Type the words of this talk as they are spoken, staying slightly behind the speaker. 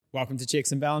Welcome to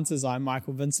Checks and Balances. I'm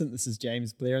Michael Vincent. This is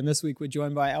James Blair. And this week we're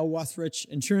joined by Al Wuthridge,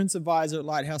 insurance advisor at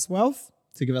Lighthouse Wealth,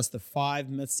 to give us the 5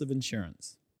 myths of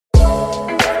insurance.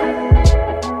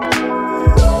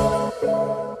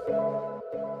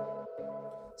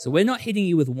 So we're not hitting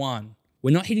you with 1.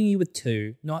 We're not hitting you with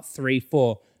 2, not 3,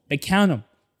 4. But count them.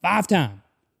 5 times.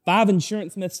 5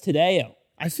 insurance myths today, Al.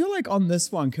 I feel like on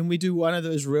this one, can we do one of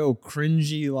those real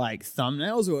cringy like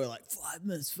thumbnails where we're like 5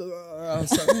 myths for or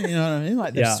something? You know what I mean?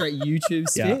 Like the straight YouTube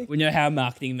stick. Yeah. We know how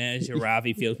marketing manager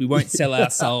Ravi feels. We won't sell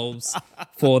ourselves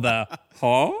for the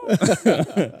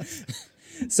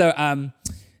So,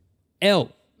 L,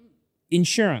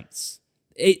 insurance.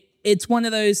 It's one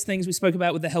of those things we spoke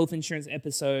about with the health insurance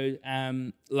episode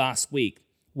last week,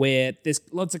 where there's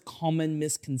lots of common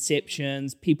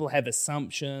misconceptions. People have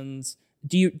assumptions.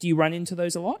 Do you run into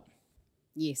those a lot?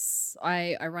 Yes,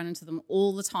 I run into them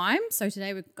all the time. So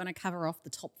today we're going to cover off the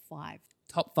top 5.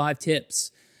 Top 5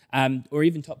 tips, or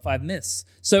even top 5 myths.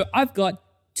 So I've got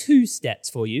 2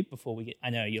 stats for you before we get.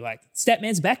 I know you're like,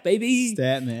 Statman's back, baby.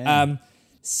 Statman.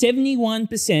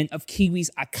 71% of Kiwis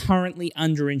are currently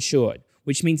underinsured,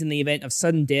 which means in the event of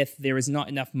sudden death, there is not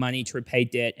enough money to repay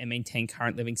debt and maintain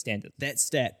current living standards. That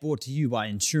stat brought to you by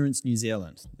Insurance New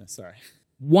Zealand. No, sorry.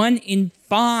 1 in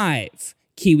 5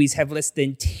 Kiwis have less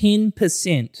than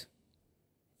 10%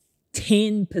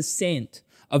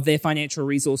 of their financial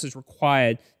resources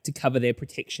required to cover their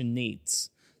protection needs.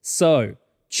 So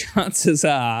chances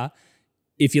are,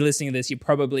 if you're listening to this, you're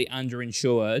probably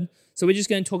underinsured. So we're just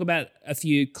going to talk about a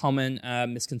few common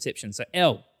misconceptions. So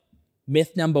L,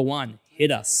 myth number 1,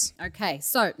 hit us. Okay,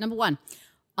 so number 1,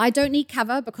 I don't need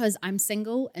cover because I'm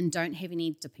single and don't have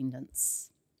any dependents.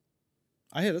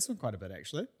 I hear this one quite a bit,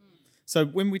 actually. So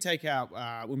when we take out,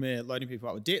 when we're loading people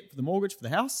out with debt for the mortgage for the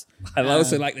house. I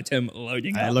also like the term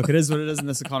loading up. Look, it is what it is in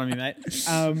this economy, mate.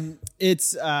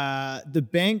 It's the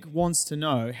bank wants to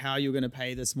know how you're going to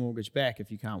pay this mortgage back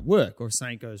if you can't work or if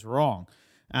something goes wrong.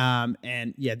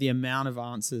 And yeah, the amount of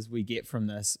answers we get from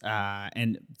this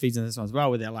and feeds into this one as well,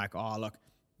 where they're like, oh, look,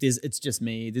 it's just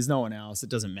me. There's no one else. It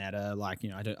doesn't matter. Like,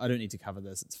 I don't need to cover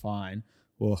this. It's fine.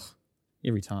 Ugh,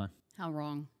 every time. How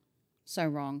wrong. So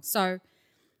wrong. So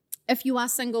if you are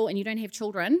single and you don't have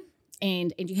children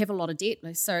and you have a lot of debt,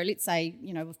 so let's say,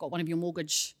 we've got one of your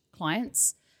mortgage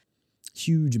clients.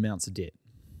 Huge amounts of debt.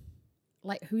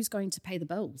 Like, who's going to pay the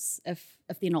bills if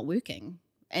they're not working?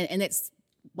 And that's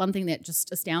one thing that just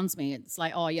astounds me. It's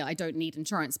like, oh yeah, I don't need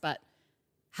insurance, but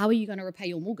how are you going to repay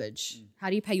your mortgage? How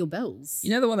do you pay your bills?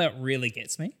 You know, the one that really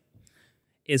gets me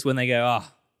is when they go, oh,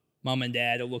 mum and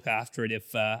dad will look after it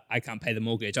if I can't pay the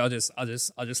mortgage. I'll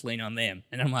just lean on them.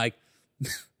 And I'm like,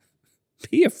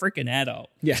 be a freaking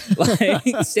adult. Yeah.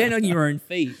 Like, stand on your own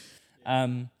feet.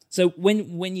 So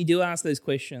when you do ask those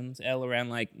questions, Elle, around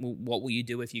like, well, what will you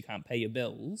do if you can't pay your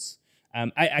bills?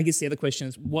 I guess the other question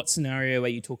is, what scenario are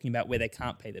you talking about where they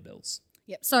can't pay their bills?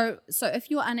 Yep. So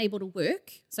if you're unable to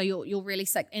work, so you're really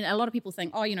sick, and a lot of people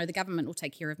think, oh, the government will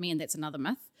take care of me, and that's another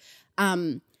myth.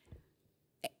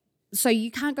 So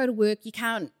you can't go to work, you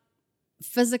can't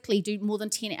physically do more than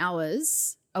 10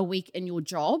 hours a week in your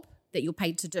job that you're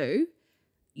paid to do,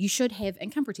 you should have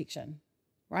income protection,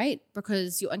 right?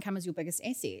 Because your income is your biggest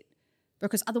asset.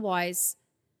 Because otherwise,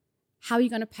 how are you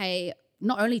going to pay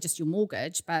not only just your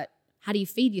mortgage, but how do you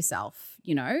feed yourself?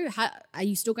 How are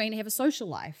you still going to have a social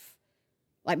life?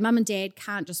 Like, mum and dad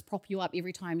can't just prop you up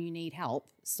every time you need help.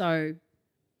 So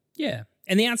yeah.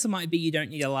 And the answer might be you don't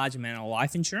need a large amount of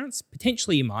life insurance.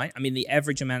 Potentially you might. I mean, the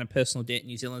average amount of personal debt in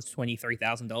New Zealand is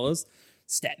 $23,000.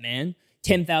 Statman.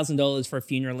 $10,000 for a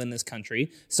funeral in this country.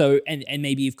 So, and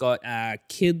maybe you've got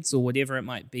kids or whatever it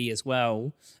might be as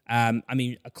well. I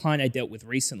mean, a client I dealt with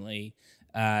recently,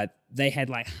 they had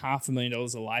like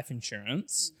 $500,000 of life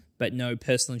insurance, but no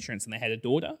personal insurance, and they had a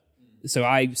daughter. So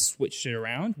I switched it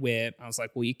around where I was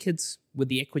like, well, your kids, with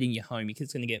the equity in your home, your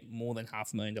kid's going to get more than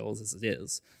 $500,000 as it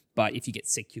is. But if you get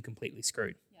sick, you're completely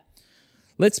screwed. Yeah.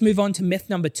 Let's move on to myth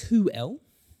number 2, Elle.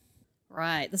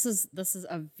 Right. This is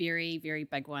a very, very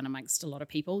big one amongst a lot of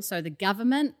people. So the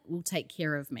government will take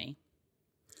care of me.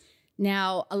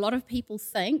 Now, a lot of people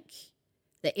think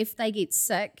that if they get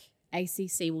sick,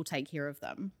 ACC will take care of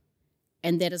them.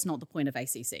 And that is not the point of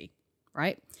ACC,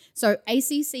 right? So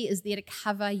ACC is there to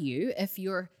cover you if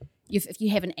you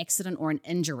have an accident or an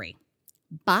injury,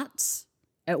 but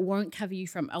it won't cover you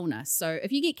from illness. So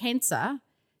if you get cancer,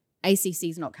 ACC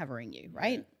is not covering you,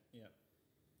 right? Yeah.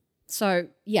 So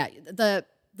yeah, the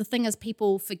thing is,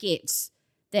 people forget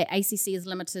that ACC is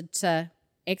limited to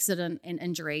accident and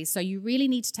injury. So you really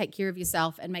need to take care of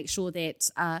yourself and make sure that,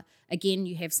 again,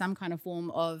 you have some kind of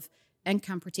form of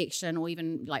income protection or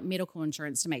even like medical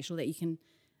insurance to make sure that you can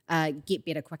get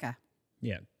better quicker.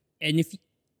 Yeah. And if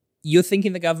you're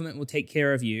thinking the government will take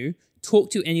care of you,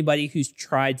 talk to anybody who's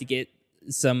tried to get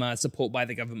some support by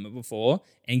the government before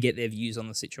and get their views on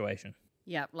the situation.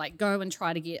 Yeah, like go and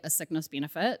try to get a sickness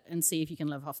benefit and see if you can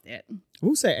live off that. I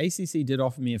will say ACC did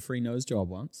offer me a free nose job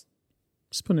once.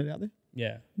 Just putting it out there.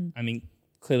 Yeah. I mean,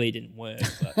 clearly it didn't work.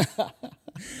 But.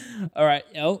 All right,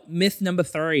 Elle, myth number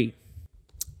 3.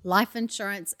 Life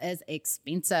insurance is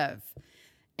expensive.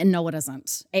 And no, it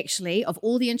isn't. Actually, of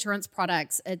all the insurance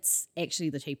products, it's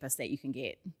actually the cheapest that you can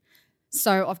get.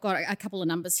 So I've got a couple of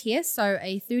numbers here. So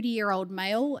a 30-year-old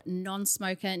male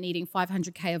non-smoker needing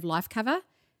 500K of life cover,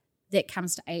 that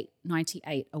comes to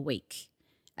 $8.98 a week.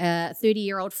 A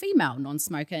 30-year-old female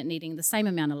non-smoker needing the same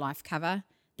amount of life cover,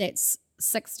 that's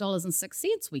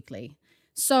 $6.06 weekly.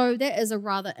 So that is a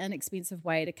rather inexpensive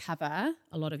way to cover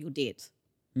a lot of your debt.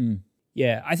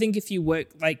 Yeah, I think if you work,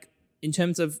 like in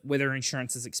terms of whether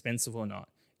insurance is expensive or not,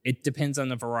 it depends on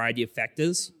a variety of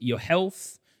factors. Your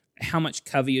health, how much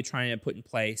cover you're trying to put in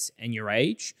place, and your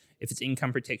age. If it's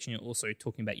income protection, you're also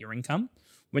talking about your income.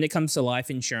 When it comes to life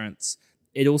insurance,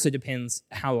 it also depends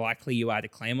how likely you are to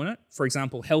claim on it. For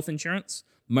example, health insurance,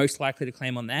 most likely to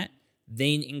claim on that,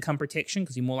 then income protection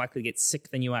because you're more likely to get sick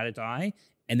than you are to die,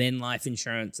 and then life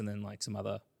insurance, and then like some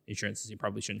other insurances you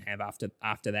probably shouldn't have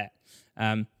after that.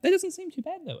 That doesn't seem too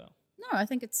bad though, Elle. No, I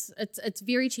think it's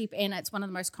very cheap, and it's one of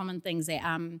the most common things that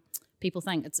people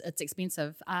think it's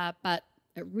expensive, but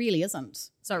it really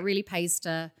isn't. So it really pays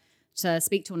to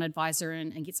speak to an advisor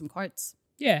and get some quotes.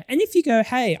 Yeah, and if you go,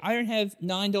 hey, I don't have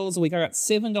 $9 a week, I got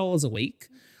 $7 a week,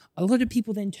 a lot of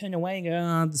people then turn away and go,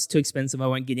 oh, this is too expensive, I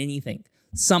won't get anything.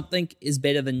 Something is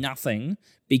better than nothing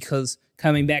because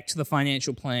coming back to the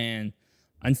financial plan,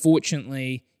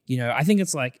 unfortunately, I think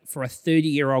it's like for a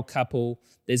 30-year-old couple,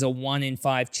 there's a 1 in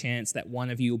 5 chance that one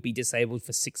of you will be disabled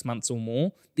for 6 months or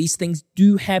more. These things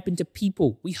do happen to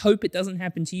people. We hope it doesn't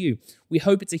happen to you. We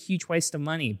hope it's a huge waste of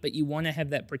money, but you want to have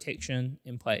that protection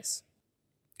in place.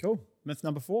 Cool. Myth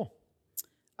number 4.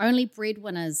 Only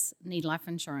breadwinners need life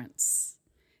insurance.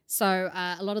 So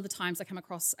a lot of the times I come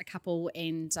across a couple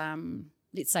and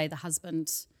let's say the husband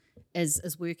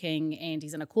is working and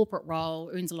he's in a corporate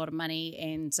role, earns a lot of money,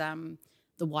 and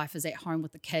the wife is at home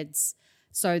with the kids.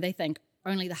 So they think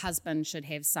only the husband should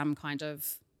have some kind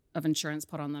of insurance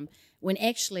put on them, when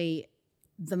actually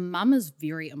the mum is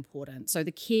very important. So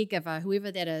the caregiver,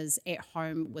 whoever that is at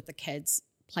home with the kids,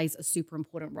 plays a super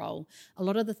important role. A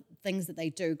lot of the things that they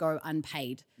do go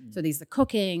unpaid. So there's the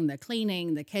cooking, the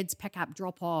cleaning, the kids pick up,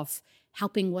 drop off,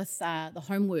 helping with the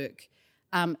homework.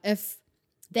 If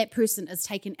that person is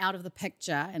taken out of the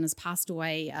picture and has passed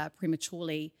away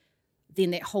prematurely,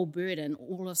 then that whole burden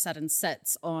all of a sudden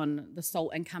sits on the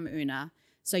sole income earner.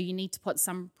 So you need to put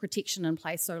some protection in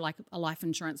place, so like a life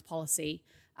insurance policy,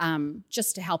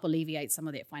 just to help alleviate some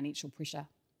of that financial pressure.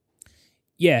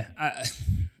 Yeah.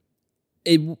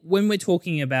 When we're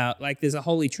talking about, like, there's a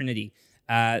holy trinity,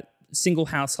 single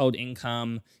household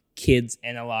income, kids,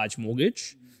 and a large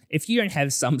mortgage. If you don't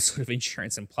have some sort of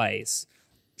insurance in place,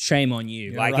 shame on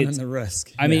you. You're like running it's the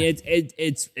risk. I mean,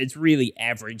 it's really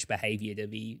average behavior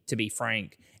to be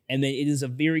frank. And then it is a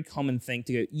very common thing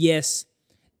to go, yes,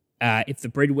 if the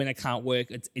breadwinner can't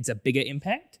work, it's a bigger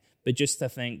impact. But just to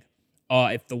think,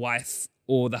 if the wife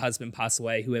or the husband pass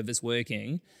away, whoever's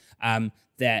working,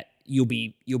 that you'll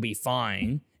be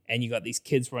fine, and you got these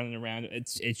kids running around.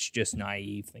 It's just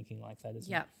naive thinking like that,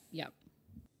 isn't it? Yep.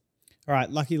 All right,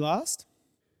 lucky last.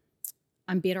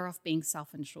 I'm better off being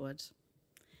self-insured.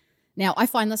 Now, I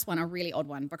find this one a really odd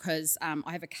one because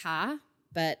I have a car,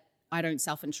 but I don't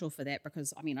self-insure for that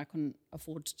because, I couldn't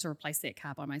afford to replace that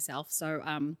car by myself. So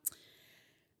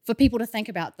for people to think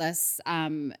about this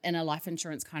in a life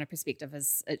insurance kind of perspective,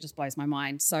 it just blows my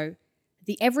mind. So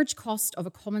the average cost of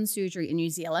a common surgery in New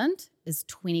Zealand is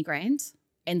 $20,000,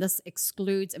 and this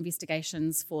excludes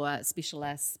investigations for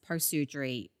specialists,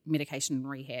 post-surgery, medication and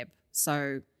rehab.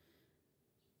 So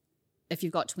if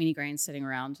you've got $20,000 sitting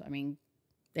around,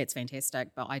 that's fantastic,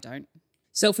 but I don't.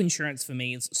 Self-insurance for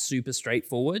me is super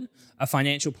straightforward. A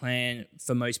financial plan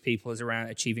for most people is around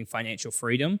achieving financial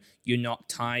freedom. You're not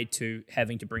tied to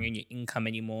having to bring in your income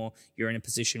anymore. You're in a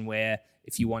position where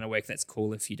if you want to work, that's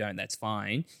cool. If you don't, that's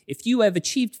fine. If you have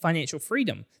achieved financial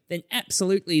freedom, then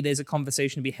absolutely there's a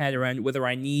conversation to be had around whether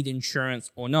I need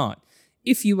insurance or not.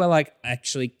 If you were like,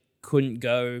 actually couldn't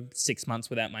go 6 months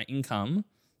without my income,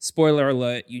 spoiler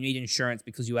alert, you need insurance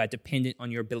because you are dependent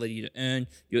on your ability to earn.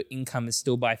 Your income is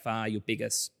still by far your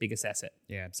biggest asset.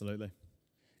 Yeah, absolutely.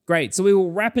 Great. So we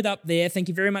will wrap it up there. Thank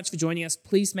you very much for joining us.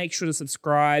 Please make sure to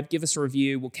subscribe, give us a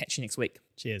review. We'll catch you next week.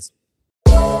 Cheers.